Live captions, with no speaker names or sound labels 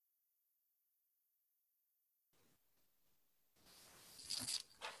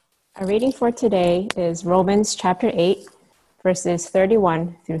Our reading for today is Romans chapter 8, verses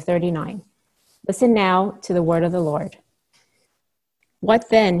 31 through 39. Listen now to the word of the Lord. What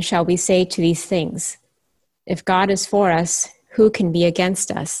then shall we say to these things? If God is for us, who can be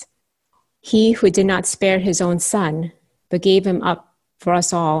against us? He who did not spare his own son, but gave him up for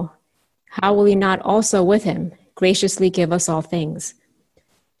us all, how will he not also with him graciously give us all things?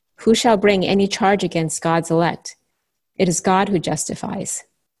 Who shall bring any charge against God's elect? It is God who justifies.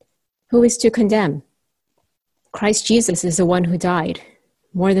 Who is to condemn? Christ Jesus is the one who died,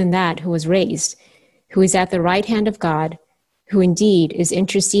 more than that, who was raised, who is at the right hand of God, who indeed is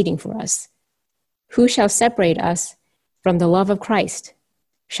interceding for us. Who shall separate us from the love of Christ?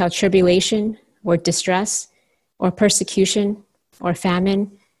 Shall tribulation, or distress, or persecution, or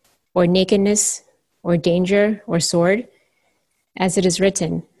famine, or nakedness, or danger, or sword? As it is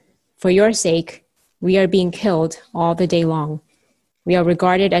written, for your sake we are being killed all the day long. We are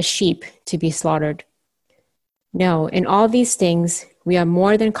regarded as sheep to be slaughtered. No, in all these things we are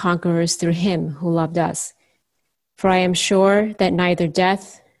more than conquerors through him who loved us. For I am sure that neither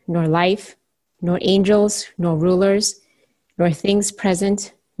death, nor life, nor angels, nor rulers, nor things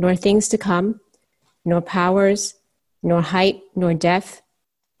present, nor things to come, nor powers, nor height, nor depth,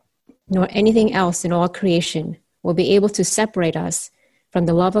 nor anything else in all creation will be able to separate us from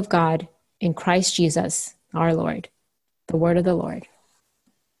the love of God in Christ Jesus, our Lord. The word of the Lord.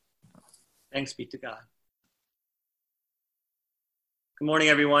 Thanks be to God. Good morning,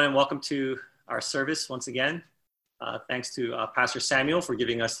 everyone, and welcome to our service once again. Thanks to Pastor Samuel for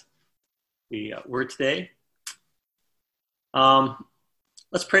giving us the word today.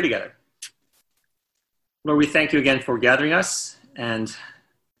 Let's pray together. Lord, we thank you again for gathering us and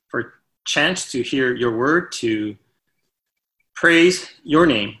for a chance to hear your word, to praise your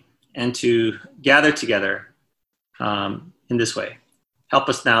name, and to gather together in this way. Help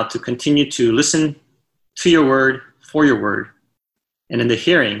us now to continue to listen to your word, for your word. And in the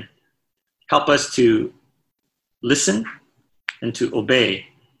hearing, help us to listen and to obey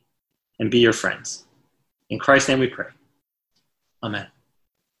and be your friends. In Christ's name we pray. Amen.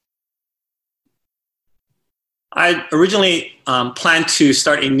 I originally planned to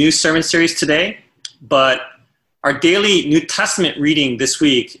start a new sermon series today, but our daily New Testament reading this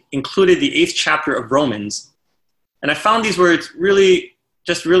week included the 8th chapter of Romans. And I found these words really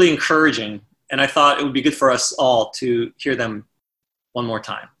encouraging, and I thought it would be good for us all to hear them one more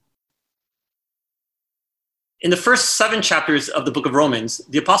time. In the first 7 chapters of the book of Romans,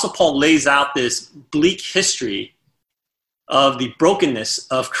 the Apostle Paul lays out this bleak history of the brokenness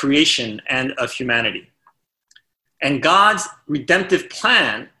of creation and of humanity, and God's redemptive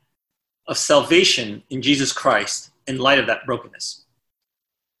plan of salvation in Jesus Christ in light of that brokenness.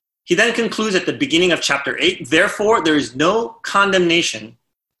 He then concludes at the beginning of chapter 8, therefore there is no condemnation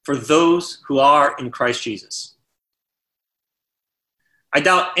for those who are in Christ Jesus. I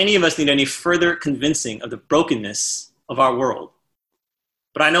doubt any of us need any further convincing of the brokenness of our world,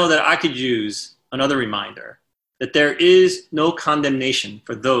 but I know that I could use another reminder that there is no condemnation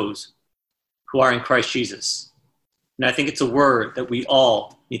for those who are in Christ Jesus. And I think it's a word that we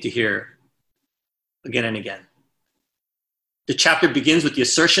all need to hear again and again. The chapter begins with the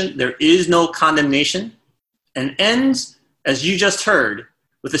assertion there is no condemnation and ends, as you just heard,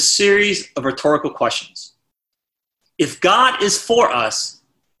 with a series of rhetorical questions. If God is for us,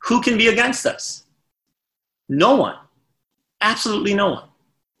 who can be against us? No one. Absolutely no one.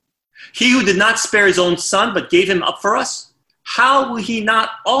 He who did not spare his own son, but gave him up for us, how will he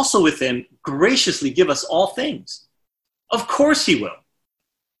not also with him graciously give us all things? Of course he will.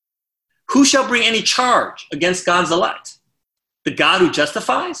 Who shall bring any charge against God's elect? The God who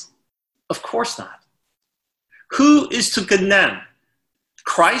justifies? Of course not. Who is to condemn?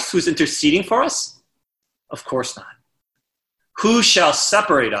 Christ who is interceding for us? Of course not. Who shall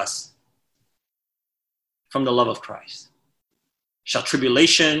separate us from the love of Christ? Shall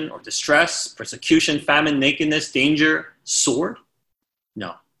tribulation or distress, persecution, famine, nakedness, danger, sword?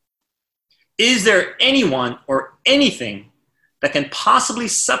 No. Is there anyone or anything that can possibly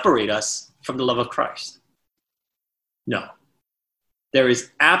separate us from the love of Christ? No. There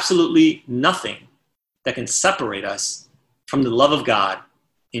is absolutely nothing that can separate us from the love of God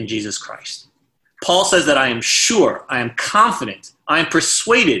in Jesus Christ. Paul says that I am sure, I am confident, I am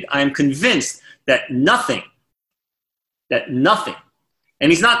persuaded, I am convinced that nothing, and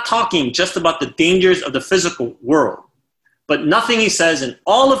he's not talking just about the dangers of the physical world, but nothing, he says, in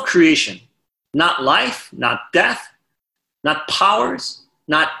all of creation, not life, not death, not powers,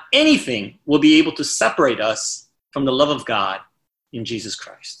 not anything will be able to separate us from the love of God in Jesus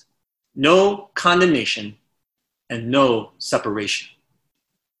Christ. No condemnation and no separation.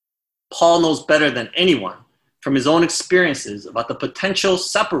 Paul knows better than anyone from his own experiences about the potential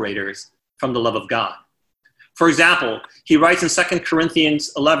separators from the love of God. For example, he writes in 2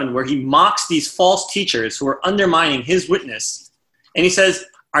 Corinthians 11, where he mocks these false teachers who are undermining his witness. And he says,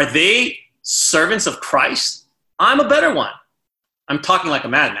 are they servants of Christ? I'm a better one. I'm talking like a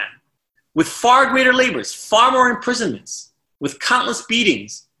madman. With far greater labors, far more imprisonments, with countless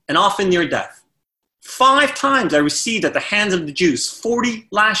beatings, and often near death. 5 times I received at the hands of the Jews 40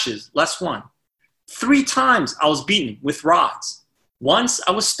 lashes, less one. 3 times I was beaten with rods. Once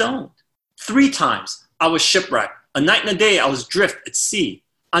I was stoned. 3 times I was shipwrecked. A night and a day I was adrift at sea,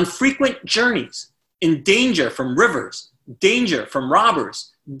 on frequent journeys, in danger from rivers, danger from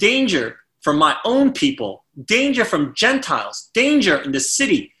robbers, danger from my own people, danger from Gentiles, danger in the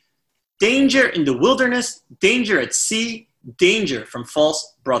city, danger in the wilderness, danger at sea, danger from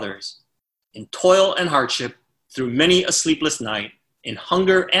false brothers, in toil and hardship, through many a sleepless night, in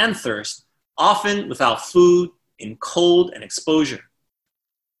hunger and thirst, often without food, in cold and exposure.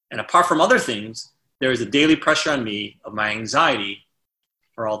 And apart from other things, there is a daily pressure on me of my anxiety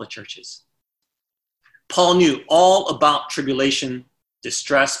for all the churches. Paul knew all about tribulation,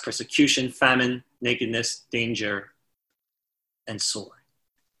 distress, persecution, famine, nakedness, danger, and sword.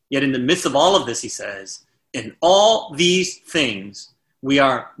 Yet in the midst of all of this, he says, in all these things, we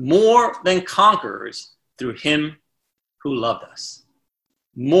are more than conquerors through him who loved us.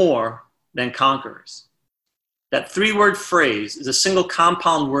 More than conquerors. That 3-word phrase is a single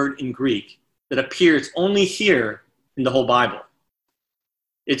compound word in Greek that appears only here in the whole Bible.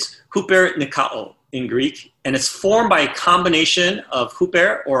 It's huper nikao in Greek, and it's formed by a combination of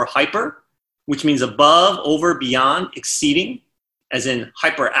huper or hyper, which means above, over, beyond, exceeding, as in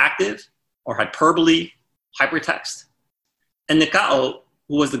hyperactive or hyperbole, hypertext. And Nikao,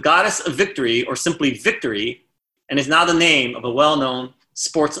 who was the goddess of victory or simply victory, and is now the name of a well-known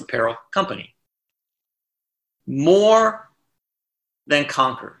sports apparel company. More than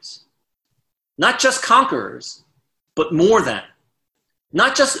conquerors. Not just conquerors, but more than.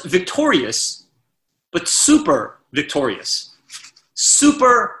 Not just victorious, but super victorious.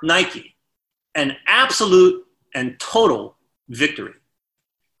 Super Nike. An absolute and total victory.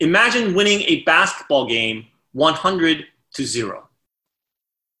 Imagine winning a basketball game 100-0.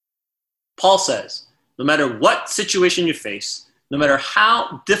 Paul says, no matter what situation you face, no matter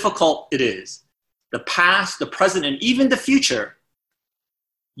how difficult it is, the past, the present, and even the future,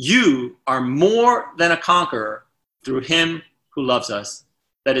 you are more than a conqueror through him who loves us.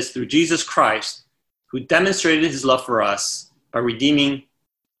 That is through Jesus Christ, who demonstrated his love for us by redeeming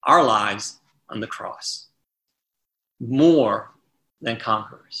our lives on the cross. More than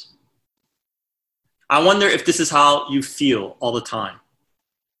conquerors. I wonder if this is how you feel all the time.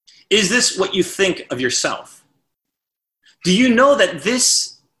 Is this what you think of yourself? Do you know that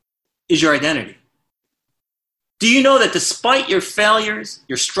this is your identity? Do you know that despite your failures,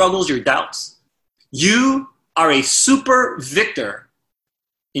 your struggles, your doubts, you are a super victor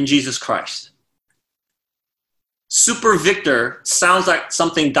in Jesus Christ? Super victor sounds like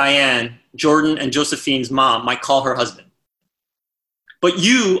something Diane, Jordan, and Josephine's mom might call her husband. But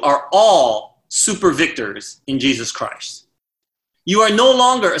you are all super victors in Jesus Christ. You are no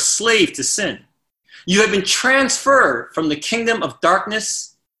longer a slave to sin. You have been transferred from the kingdom of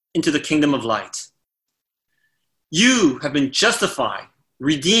darkness into the kingdom of light. You have been justified,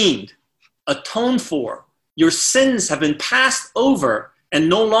 redeemed, atoned for. Your sins have been passed over and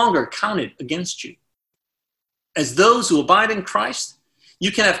no longer counted against you. As those who abide in Christ,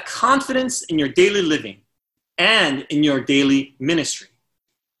 you can have confidence in your daily living and in your daily ministry.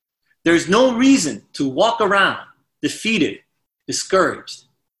 There's no reason to walk around defeated, discouraged,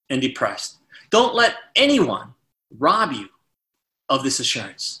 and depressed. Don't let anyone rob you of this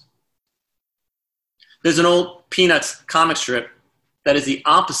assurance. There's an old Peanuts comic strip that is the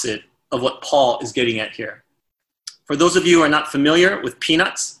opposite of what Paul is getting at here. For those of you who are not familiar with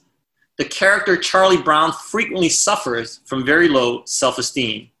Peanuts, the character Charlie Brown frequently suffers from very low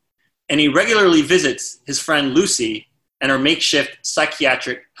self-esteem, and he regularly visits his friend Lucy and her makeshift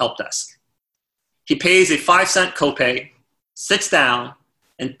psychiatric help desk. He pays a 5-cent copay, sits down,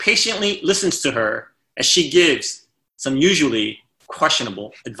 and patiently listens to her as she gives some usually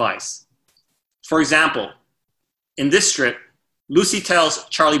questionable advice. For example, in this strip, Lucy tells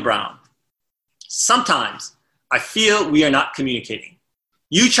Charlie Brown, "Sometimes I feel we are not communicating.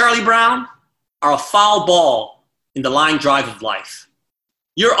 You, Charlie Brown, are a foul ball in the line drive of life.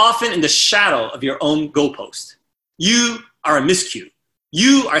 You're often in the shadow of your own goalpost. You are a miscue.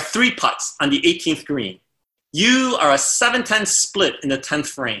 You are 3 putts on the 18th green. You are a 7-10 split in the 10th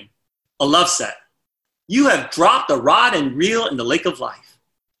frame, a love set. You have dropped the rod and reel in the lake of life.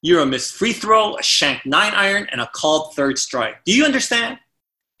 You're a missed free throw, a shanked 9-iron, and a called third strike. Do you understand?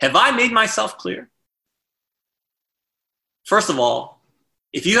 Have I made myself clear? First of all,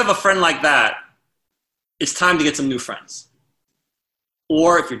 if you have a friend like that, it's time to get some new friends.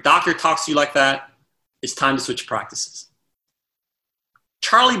 Or if your doctor talks to you like that, it's time to switch practices.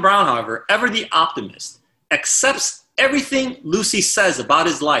 Charlie Brown, however, ever the optimist, accepts everything Lucy says about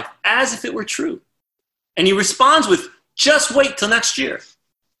his life as if it were true. And he responds with, just wait till next year.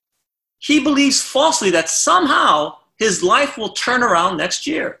 He believes falsely that somehow his life will turn around next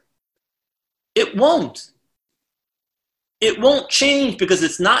year. It won't. It won't change because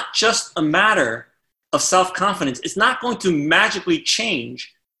it's not just a matter of self-confidence. It's not going to magically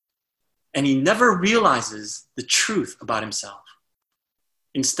change. And he never realizes the truth about himself.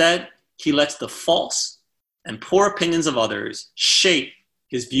 Instead, he lets the false and poor opinions of others shape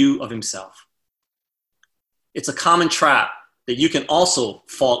his view of himself. It's a common trap that you can also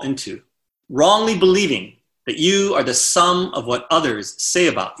fall into, wrongly believing that you are the sum of what others say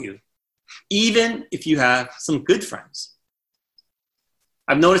about you, even if you have some good friends.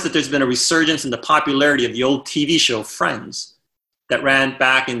 I've noticed that there's been a resurgence in the popularity of the old TV show Friends that ran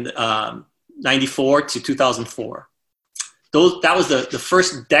back in 94 to 2004. That was the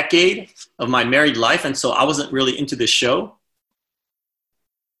first decade of my married life, and so I wasn't really into this show.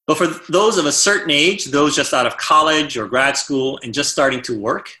 But for those of a certain age, those just out of college or grad school and just starting to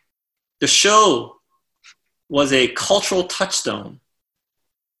work, the show was a cultural touchstone.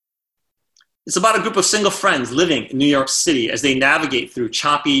 It's about a group of single friends living in New York City as they navigate through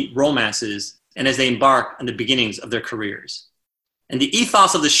choppy romances and as they embark on the beginnings of their careers. And the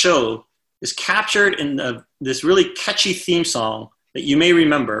ethos of the show is captured in this really catchy theme song that you may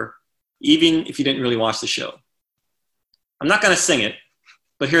remember, even if you didn't really watch the show. I'm not going to sing it,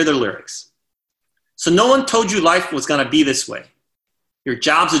 but here are the lyrics. So no one told you life was going to be this way. Your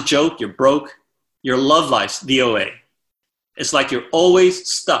job's a joke, you're broke, your love life's DOA. It's like you're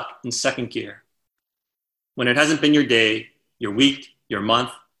always stuck in second gear. When it hasn't been your day, your week, your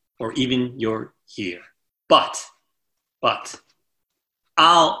month, or even your year. But,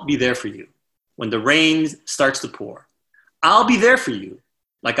 I'll be there for you when the rain starts to pour. I'll be there for you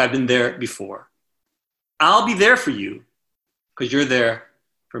like I've been there before. I'll be there for you because you're there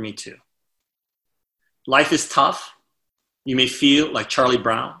for me too. Life is tough. You may feel like Charlie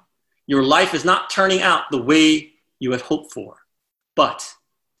Brown. Your life is not turning out the way you had hoped for, but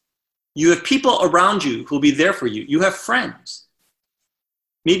you have people around you who will be there for you. You have friends.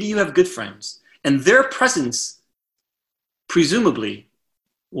 Maybe you have good friends, and their presence presumably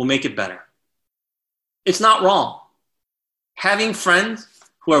will make it better. It's not wrong. Having friends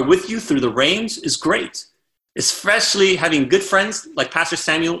who are with you through the rains is great, especially having good friends like Pastor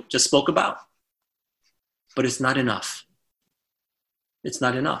Samuel just spoke about. But it's not enough. It's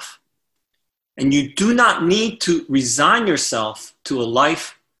not enough. And you do not need to resign yourself to a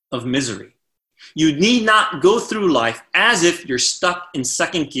life of misery. You need not go through life as if you're stuck in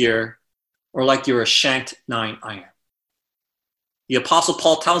second gear or like you're a shanked 9-iron. The Apostle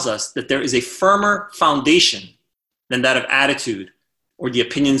Paul tells us that there is a firmer foundation than that of attitude or the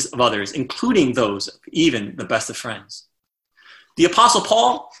opinions of others, including those of even the best of friends. The Apostle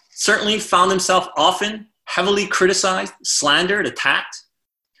Paul certainly found himself often heavily criticized, slandered, attacked,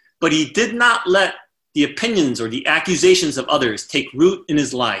 but he did not let the opinions or the accusations of others take root in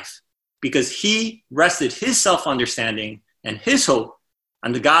his life because he rested his self-understanding and his hope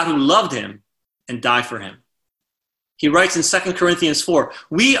on the God who loved him and died for him. He writes in 2 Corinthians 4,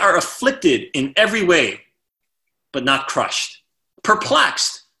 we are afflicted in every way, but not crushed,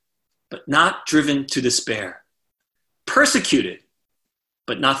 perplexed, but not driven to despair, persecuted,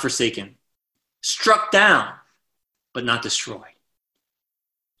 but not forsaken, struck down, but not destroyed.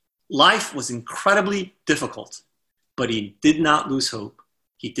 Life was incredibly difficult, but he did not lose hope.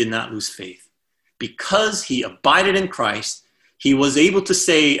 He did not lose faith. Because he abided in Christ, he was able to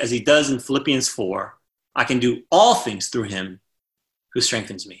say, as he does in Philippians 4, I can do all things through him who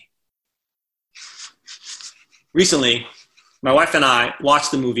strengthens me. Recently, my wife and I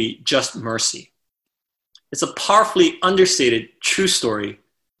watched the movie Just Mercy. It's a powerfully understated true story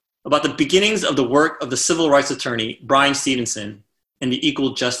about the beginnings of the work of the civil rights attorney Bryan Stevenson and the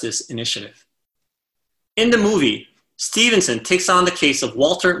Equal Justice Initiative. In the movie, Stevenson takes on the case of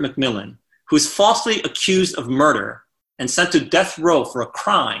Walter McMillan, who is falsely accused of murder and sent to death row for a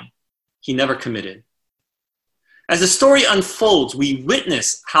crime he never committed. As the story unfolds, we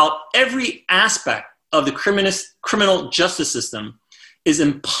witness how every aspect of the criminal justice system is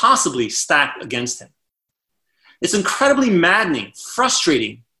impossibly stacked against him. It's incredibly maddening,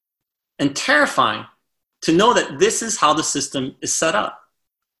 frustrating, and terrifying to know that this is how the system is set up.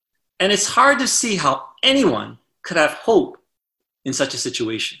 And it's hard to see how anyone could have hope in such a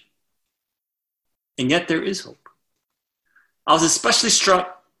situation. And yet there is hope. I was especially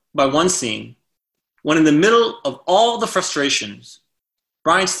struck by one scene when, in the middle of all the frustrations,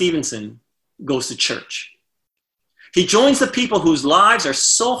 Brian Stevenson goes to church. He joins the people whose lives are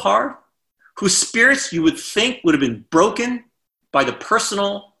so hard, whose spirits you would think would have been broken by the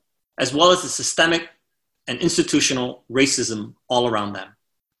personal as well as the systemic and institutional racism all around them.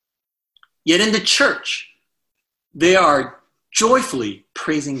 Yet in the church, they are joyfully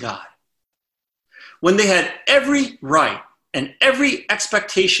praising God. When they had every right and every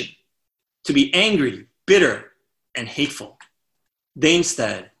expectation to be angry, bitter, and hateful, they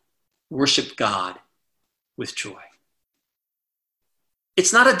instead worshiped God with joy.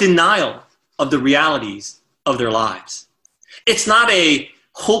 It's not a denial of the realities of their lives. It's not a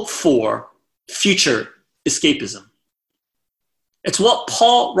hope for future escapism. It's what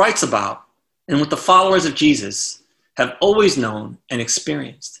Paul writes about and what the followers of Jesus have always known and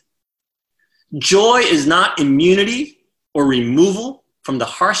experienced. Joy is not immunity or removal from the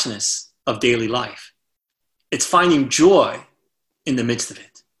harshness of daily life. It's finding joy in the midst of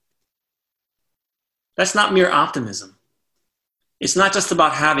it. That's not mere optimism. It's not just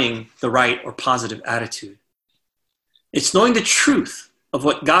about having the right or positive attitude. It's knowing the truth of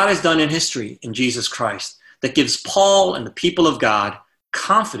what God has done in history in Jesus Christ that gives Paul and the people of God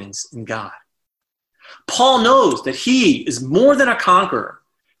confidence in God. Paul knows that he is more than a conqueror,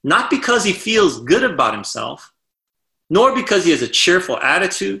 not because he feels good about himself, nor because he has a cheerful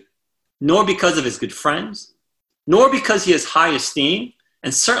attitude, nor because of his good friends, nor because he has high esteem,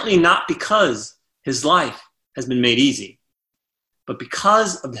 and certainly not because his life has been made easy, but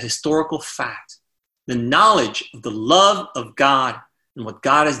because of the historical fact, the knowledge of the love of God and what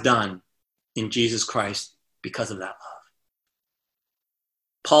God has done in Jesus Christ because of that love.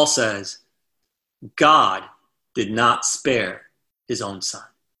 Paul says, God did not spare his own son.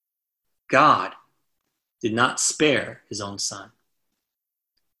 God did not spare his own son.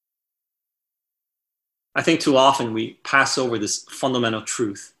 I think too often we pass over this fundamental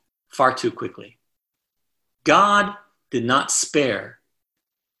truth far too quickly. God did not spare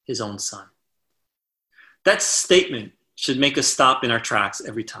his own son. That statement should make us stop in our tracks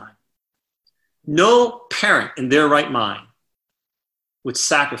every time. No parent in their right mind would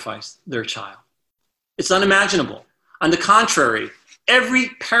sacrifice their child. It's unimaginable. On the contrary, every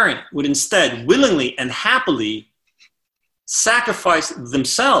parent would instead willingly and happily sacrifice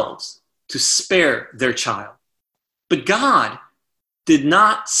themselves to spare their child. But God did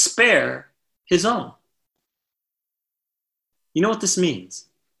not spare his own. You know what this means?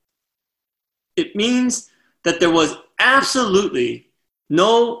 It means that there was absolutely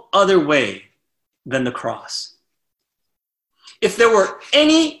no other way than the cross. If there were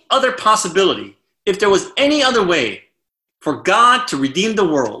any other possibility, if there was any other way for God to redeem the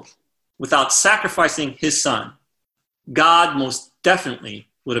world without sacrificing his son, God most definitely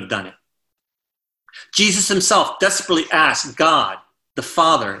would have done it. Jesus himself desperately asked God, the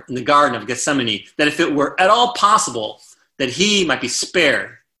Father, in the Garden of Gethsemane, that if it were at all possible, that he might be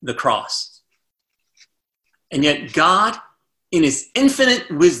spared the cross. And yet God, in his infinite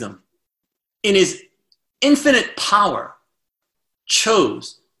wisdom, in his infinite power,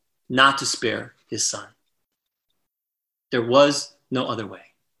 chose not to spare his son. There was no other way.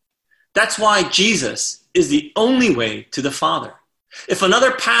 That's why Jesus is the only way to the Father. If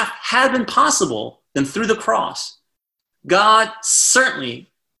another path had been possible than through the cross, God certainly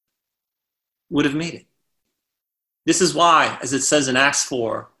would have made it. This is why, as it says in Acts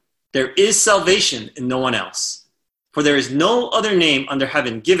 4, there is salvation in no one else, for there is no other name under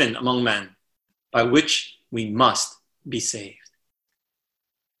heaven given among men by which we must be saved.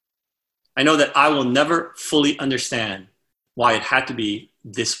 I know that I will never fully understand why it had to be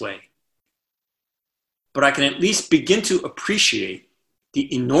this way, but I can at least begin to appreciate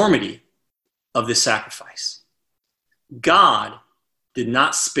the enormity of this sacrifice. God did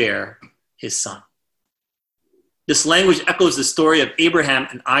not spare his son. This language echoes the story of Abraham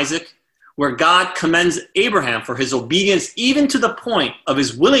and Isaac, where God commends Abraham for his obedience, even to the point of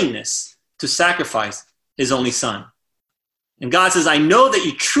his willingness to sacrifice his only son. And God says, I know that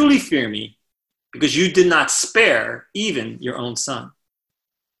you truly fear me because you did not spare even your own son.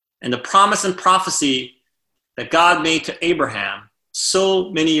 And the promise and prophecy that God made to Abraham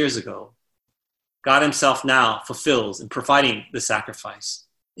so many years ago, God himself now fulfills in providing the sacrifice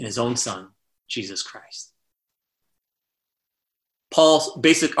in his own son, Jesus Christ. Paul's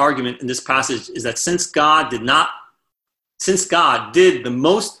basic argument in this passage is that since God did the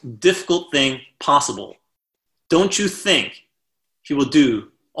most difficult thing possible, don't you think he will do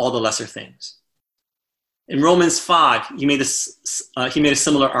all the lesser things. In Romans 5, he made a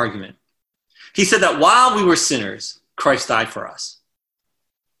similar argument. He said that while we were sinners, Christ died for us.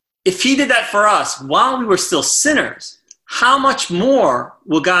 If he did that for us while we were still sinners, how much more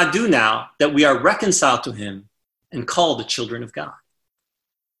will God do now that we are reconciled to him and called the children of God?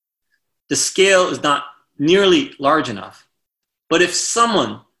 The scale is not nearly large enough, but if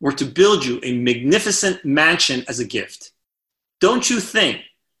someone were to build you a magnificent mansion as a gift, don't you think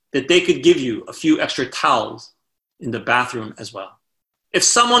that they could give you a few extra towels in the bathroom as well? If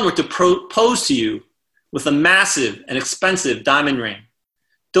someone were to propose to you with a massive and expensive diamond ring,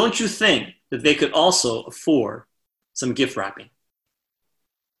 don't you think that they could also afford some gift wrapping?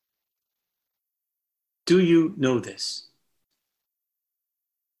 Do you know this?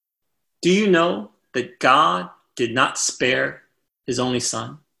 Do you know that God did not spare his only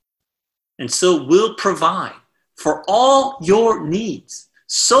son, and so will provide for all your needs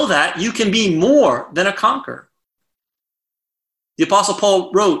so that you can be more than a conqueror? The Apostle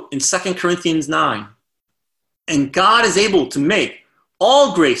Paul wrote in 2 Corinthians 9, "And God is able to make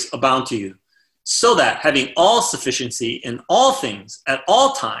all grace abound to you, so that having all sufficiency in all things at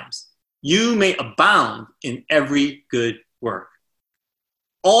all times, you may abound in every good work."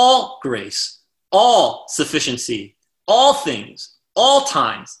 All grace, all sufficiency, all things, all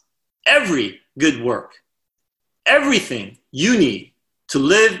times, every good work, everything you need to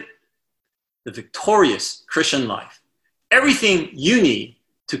live the victorious Christian life, everything you need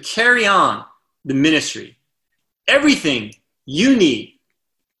to carry on the ministry, everything you need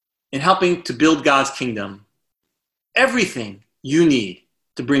in helping to build God's kingdom, everything you need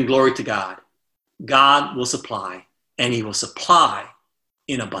to bring glory to God, God will supply, and he will supply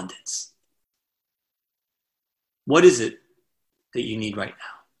in abundance. What is it that you need right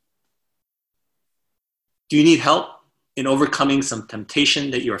now? Do you need help in overcoming some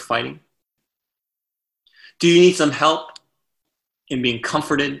temptation that you are fighting? Do you need some help in being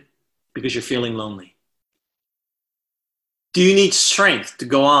comforted because you're feeling lonely? Do you need strength to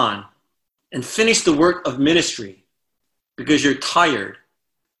go on and finish the work of ministry because you're tired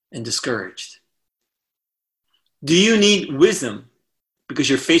and discouraged? Do you need wisdom because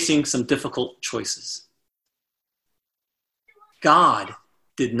you're facing some difficult choices? God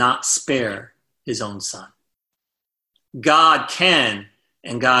did not spare his own son. God can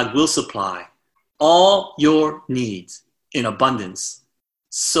and God will supply all your needs in abundance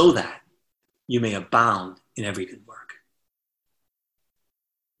so that you may abound in every good work.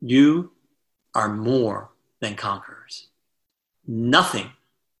 You are more than conquerors. Nothing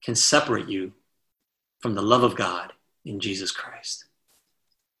can separate you from the love of God in Jesus Christ.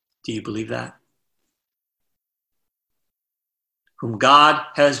 Do you believe that? Whom God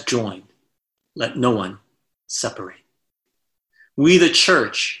has joined, let no one separate. We, the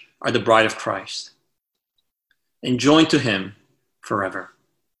church, are the bride of Christ and joined to him forever.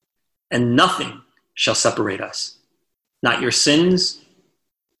 And nothing shall separate us. Not your sins,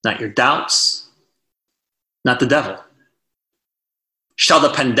 not your doubts, not the devil. Shall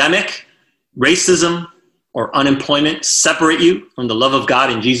the pandemic, racism, or unemployment separate you from the love of God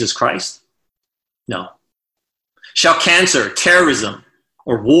in Jesus Christ? No. Shall cancer, terrorism,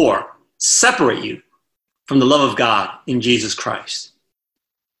 or war separate you from the love of God in Jesus Christ?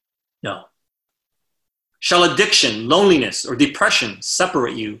 No. Shall addiction, loneliness, or depression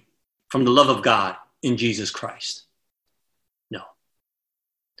separate you from the love of God in Jesus Christ? No.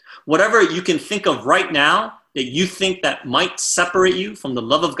 Whatever you can think of right now that you think that might separate you from the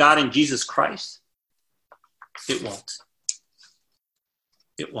love of God in Jesus Christ, it won't.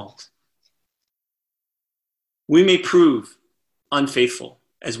 It won't. We may prove unfaithful,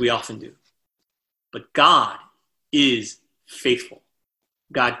 as we often do, but God is faithful.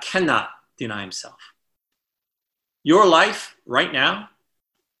 God cannot deny himself. Your life right now,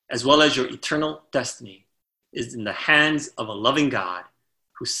 as well as your eternal destiny, is in the hands of a loving God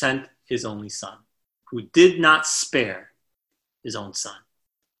who sent his only son, who did not spare his own son.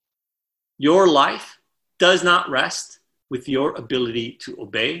 Your life does not rest with your ability to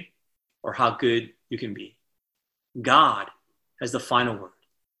obey or how good you can be. God has the final word.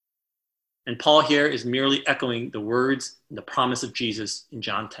 And Paul here is merely echoing the words and the promise of Jesus in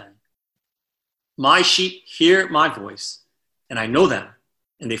John 10. My sheep hear my voice, and I know them,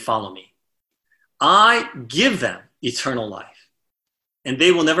 and they follow me. I give them eternal life, and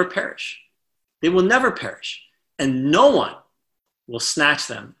they will never perish. They will never perish, and no one will snatch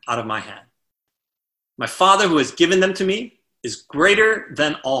them out of my hand. My Father who has given them to me is greater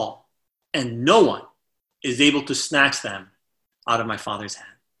than all, and no one is able to snatch them out of my Father's hand.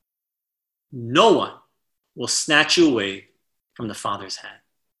 No one will snatch you away from the Father's hand.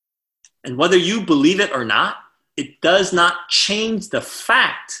 And whether you believe it or not, it does not change the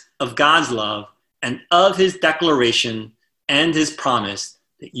fact of God's love and of his declaration and his promise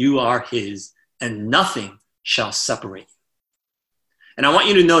that you are his and nothing shall separate you. And I want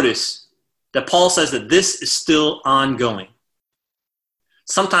you to notice that Paul says that this is still ongoing.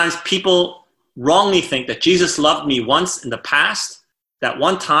 Sometimes people wrongly think that Jesus loved me once in the past, that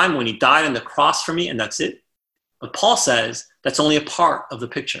one time when he died on the cross for me, and that's it. But Paul says that's only a part of the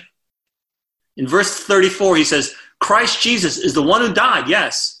picture. In verse 34, he says, Christ Jesus is the one who died,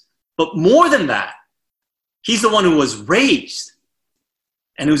 yes, but more than that, he's the one who was raised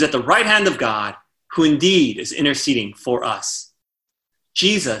and who's at the right hand of God, who indeed is interceding for us.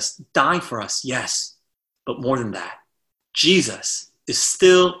 Jesus died for us, yes, but more than that, Jesus is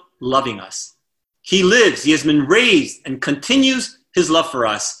still loving us. He lives, he has been raised and continues his love for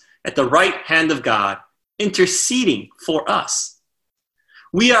us at the right hand of God, interceding for us.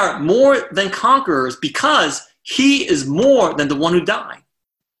 We are more than conquerors because he is more than the one who died.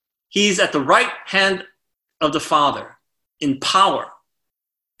 He's at the right hand of the Father in power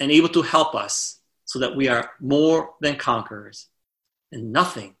and able to help us so that we are more than conquerors, and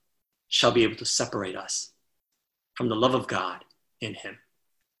nothing shall be able to separate us from the love of God in him.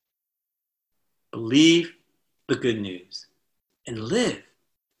 Believe the good news and live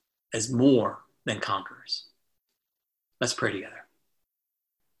as more than conquerors. Let's pray together.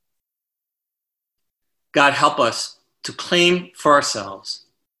 God, help us to claim for ourselves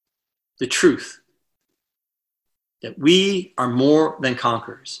the truth that we are more than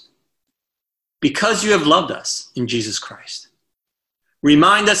conquerors because you have loved us in Jesus Christ.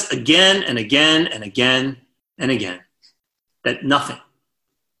 Remind us again and again and again and again that nothing,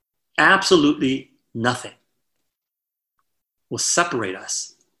 absolutely nothing, will separate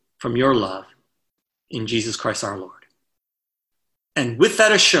us from your love in Jesus Christ our Lord. And with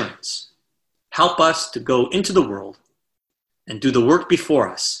that assurance, help us to go into the world and do the work before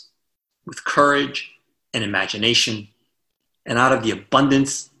us with courage and imagination and out of the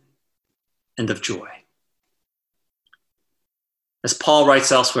abundance and of joy. As Paul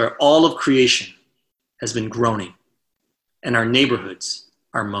writes elsewhere, all of creation has been groaning and our neighborhoods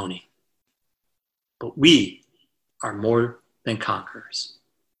are moaning. But we are more than conquerors.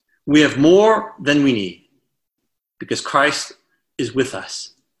 We have more than we need because Christ is with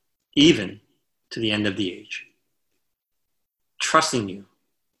us, even to the end of the age. Trusting you,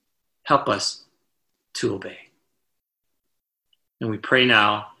 help us to obey. And we pray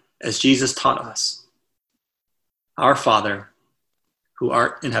now, as Jesus taught us, Our Father, who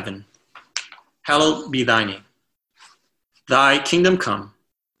art in heaven, hallowed be thy name. Thy kingdom come,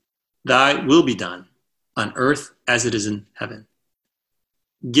 thy will be done, on earth as it is in heaven.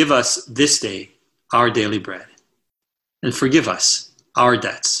 Give us this day our daily bread, and forgive us our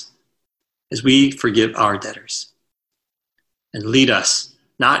debts, as we forgive our debtors. And lead us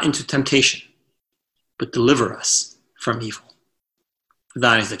not into temptation, but deliver us from evil. For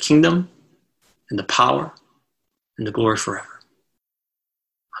thine is the kingdom, and the power, and the glory forever.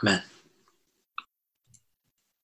 Amen.